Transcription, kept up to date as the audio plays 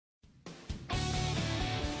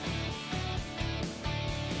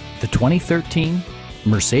2013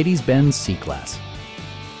 Mercedes-Benz C-Class.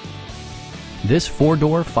 This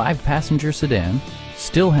four-door, five-passenger sedan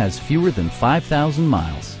still has fewer than 5,000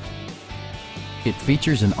 miles. It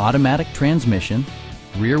features an automatic transmission,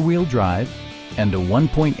 rear-wheel drive, and a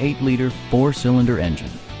 1.8-liter four-cylinder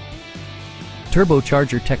engine.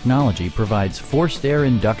 Turbocharger technology provides forced air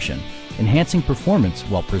induction, enhancing performance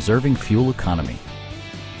while preserving fuel economy.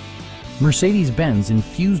 Mercedes-Benz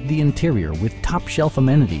infused the interior with top-shelf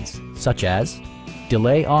amenities such as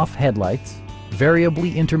delay-off headlights,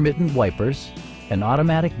 variably intermittent wipers, an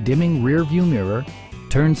automatic dimming rear-view mirror,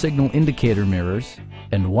 turn signal indicator mirrors,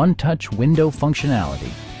 and one-touch window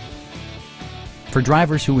functionality. For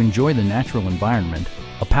drivers who enjoy the natural environment,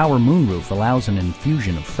 a power moonroof allows an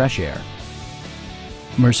infusion of fresh air.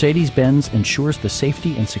 Mercedes-Benz ensures the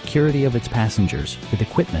safety and security of its passengers with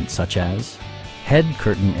equipment such as head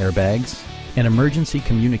curtain airbags, an emergency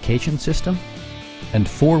communication system, and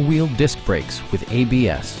four-wheel disc brakes with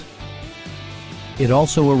ABS. It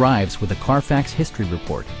also arrives with a Carfax history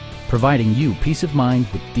report, providing you peace of mind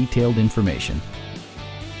with detailed information.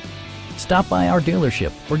 Stop by our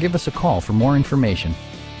dealership or give us a call for more information.